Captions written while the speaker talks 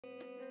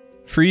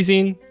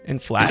freezing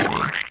and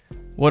flattening.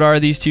 What are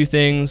these two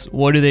things?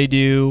 What do they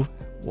do?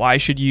 Why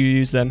should you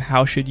use them?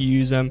 How should you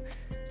use them?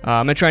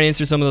 I'm gonna try and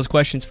answer some of those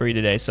questions for you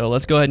today. So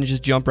let's go ahead and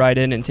just jump right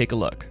in and take a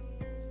look.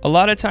 A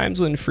lot of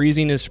times when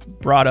freezing is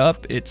brought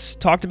up, it's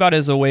talked about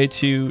as a way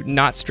to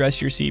not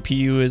stress your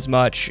CPU as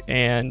much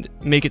and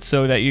make it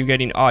so that you're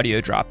getting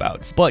audio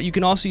dropouts. But you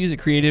can also use it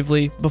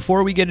creatively.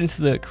 Before we get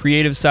into the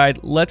creative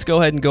side, let's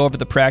go ahead and go over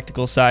the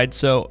practical side.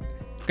 So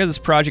I've got this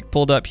project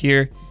pulled up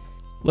here.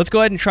 Let's go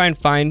ahead and try and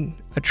find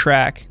a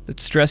track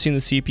that's stressing the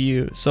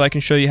CPU so I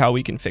can show you how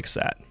we can fix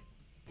that.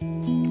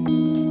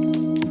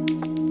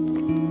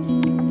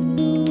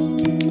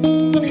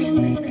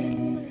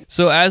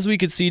 So as we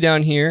could see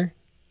down here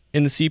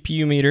in the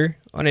CPU meter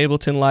on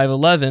Ableton Live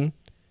 11,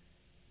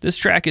 this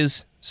track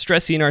is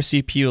stressing our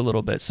CPU a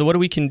little bit. So what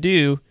we can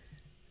do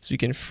is we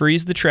can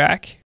freeze the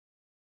track.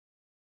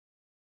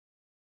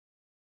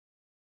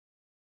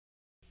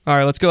 All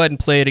right, let's go ahead and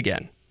play it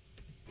again.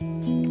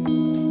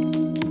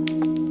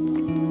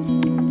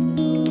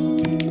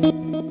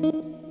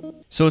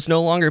 So it's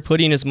no longer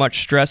putting as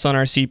much stress on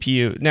our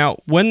CPU. Now,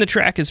 when the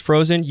track is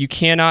frozen, you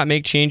cannot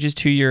make changes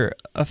to your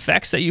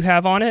effects that you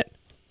have on it.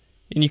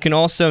 And you can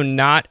also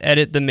not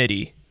edit the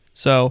MIDI.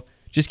 So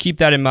just keep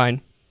that in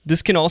mind.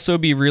 This can also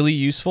be really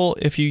useful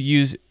if you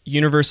use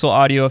universal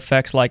audio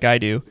effects like I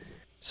do.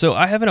 So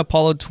I have an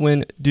Apollo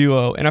Twin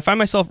Duo, and I find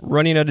myself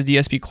running out of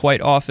DSP quite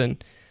often.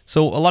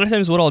 So a lot of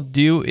times what I'll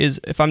do is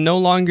if I'm no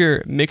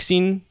longer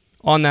mixing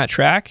on that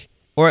track,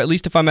 or at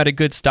least if I'm at a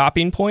good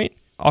stopping point,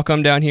 I'll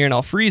come down here and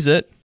I'll freeze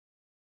it.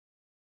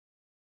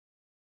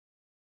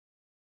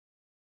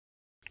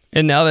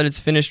 And now that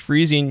it's finished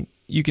freezing,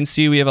 you can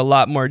see we have a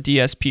lot more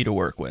DSP to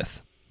work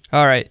with.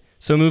 All right,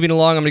 so moving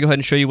along, I'm gonna go ahead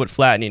and show you what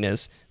flattening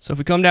is. So if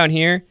we come down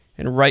here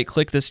and right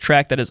click this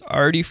track that is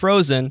already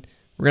frozen,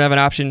 we're gonna have an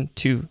option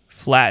to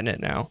flatten it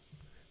now.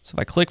 So if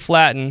I click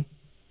flatten,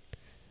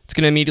 it's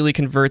gonna immediately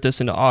convert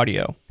this into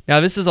audio. Now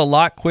this is a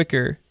lot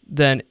quicker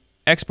than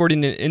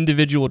exporting an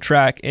individual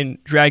track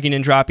and dragging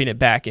and dropping it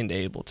back into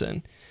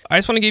Ableton. I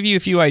just want to give you a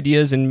few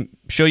ideas and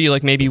show you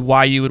like maybe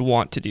why you would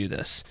want to do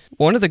this.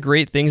 One of the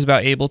great things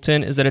about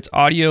Ableton is that its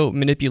audio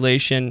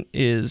manipulation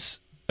is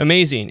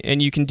amazing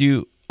and you can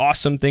do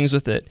awesome things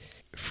with it.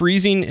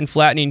 Freezing and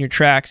flattening your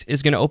tracks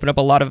is going to open up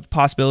a lot of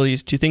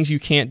possibilities to things you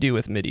can't do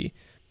with MIDI.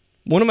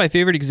 One of my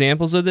favorite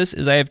examples of this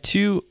is I have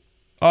two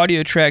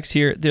audio tracks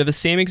here that have the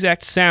same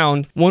exact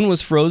sound. One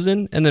was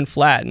frozen and then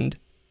flattened,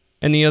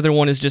 and the other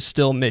one is just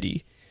still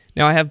MIDI.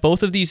 Now I have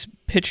both of these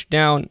pitched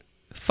down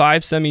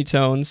 5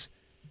 semitones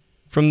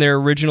from their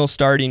original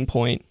starting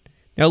point.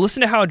 Now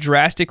listen to how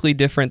drastically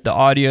different the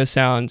audio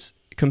sounds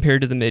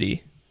compared to the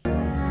MIDI.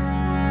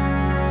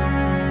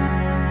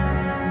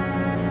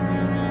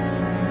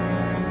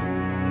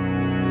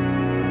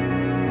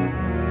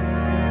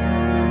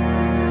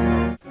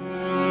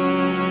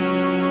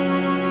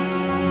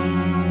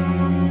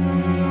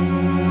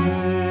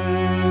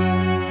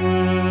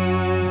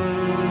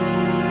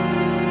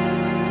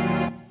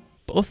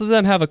 Both of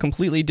them have a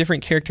completely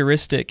different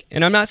characteristic,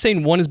 and I'm not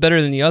saying one is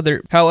better than the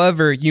other.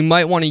 However, you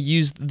might want to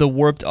use the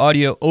warped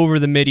audio over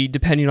the MIDI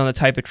depending on the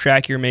type of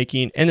track you're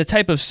making and the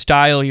type of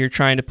style you're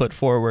trying to put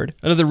forward.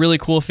 Another really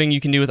cool thing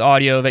you can do with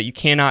audio that you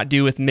cannot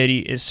do with MIDI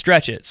is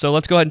stretch it. So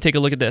let's go ahead and take a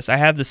look at this. I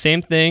have the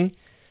same thing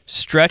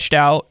stretched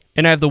out,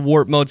 and I have the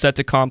warp mode set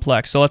to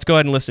complex. So let's go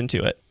ahead and listen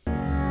to it.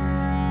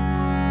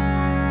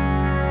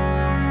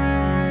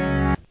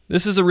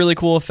 This is a really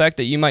cool effect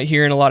that you might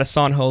hear in a lot of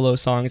San Holo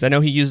songs. I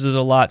know he uses it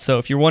a lot, so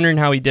if you're wondering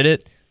how he did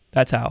it,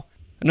 that's how.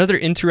 Another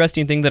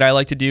interesting thing that I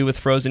like to do with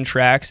frozen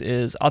tracks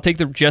is I'll take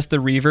just the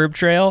reverb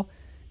trail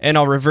and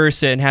I'll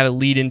reverse it and have it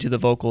lead into the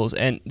vocals.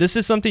 And this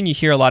is something you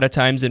hear a lot of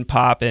times in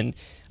pop and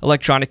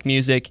electronic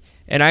music.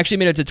 And I actually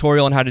made a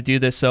tutorial on how to do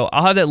this, so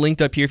I'll have that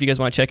linked up here if you guys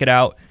want to check it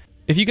out.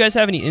 If you guys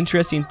have any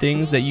interesting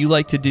things that you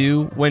like to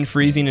do when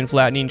freezing and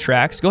flattening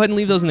tracks, go ahead and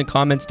leave those in the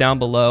comments down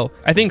below.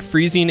 I think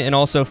freezing and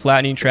also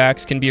flattening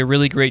tracks can be a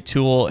really great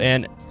tool,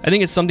 and I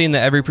think it's something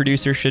that every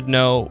producer should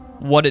know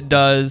what it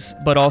does,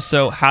 but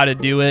also how to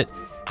do it,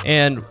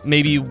 and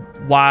maybe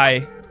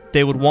why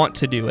they would want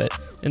to do it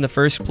in the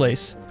first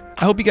place.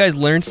 I hope you guys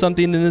learned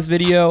something in this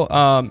video.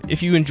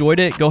 If you enjoyed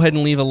it, go ahead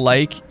and leave a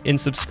like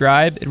and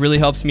subscribe. It really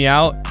helps me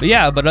out. But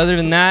yeah, other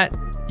than that,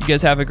 you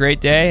guys have a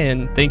great day,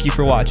 and thank you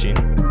for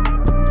watching.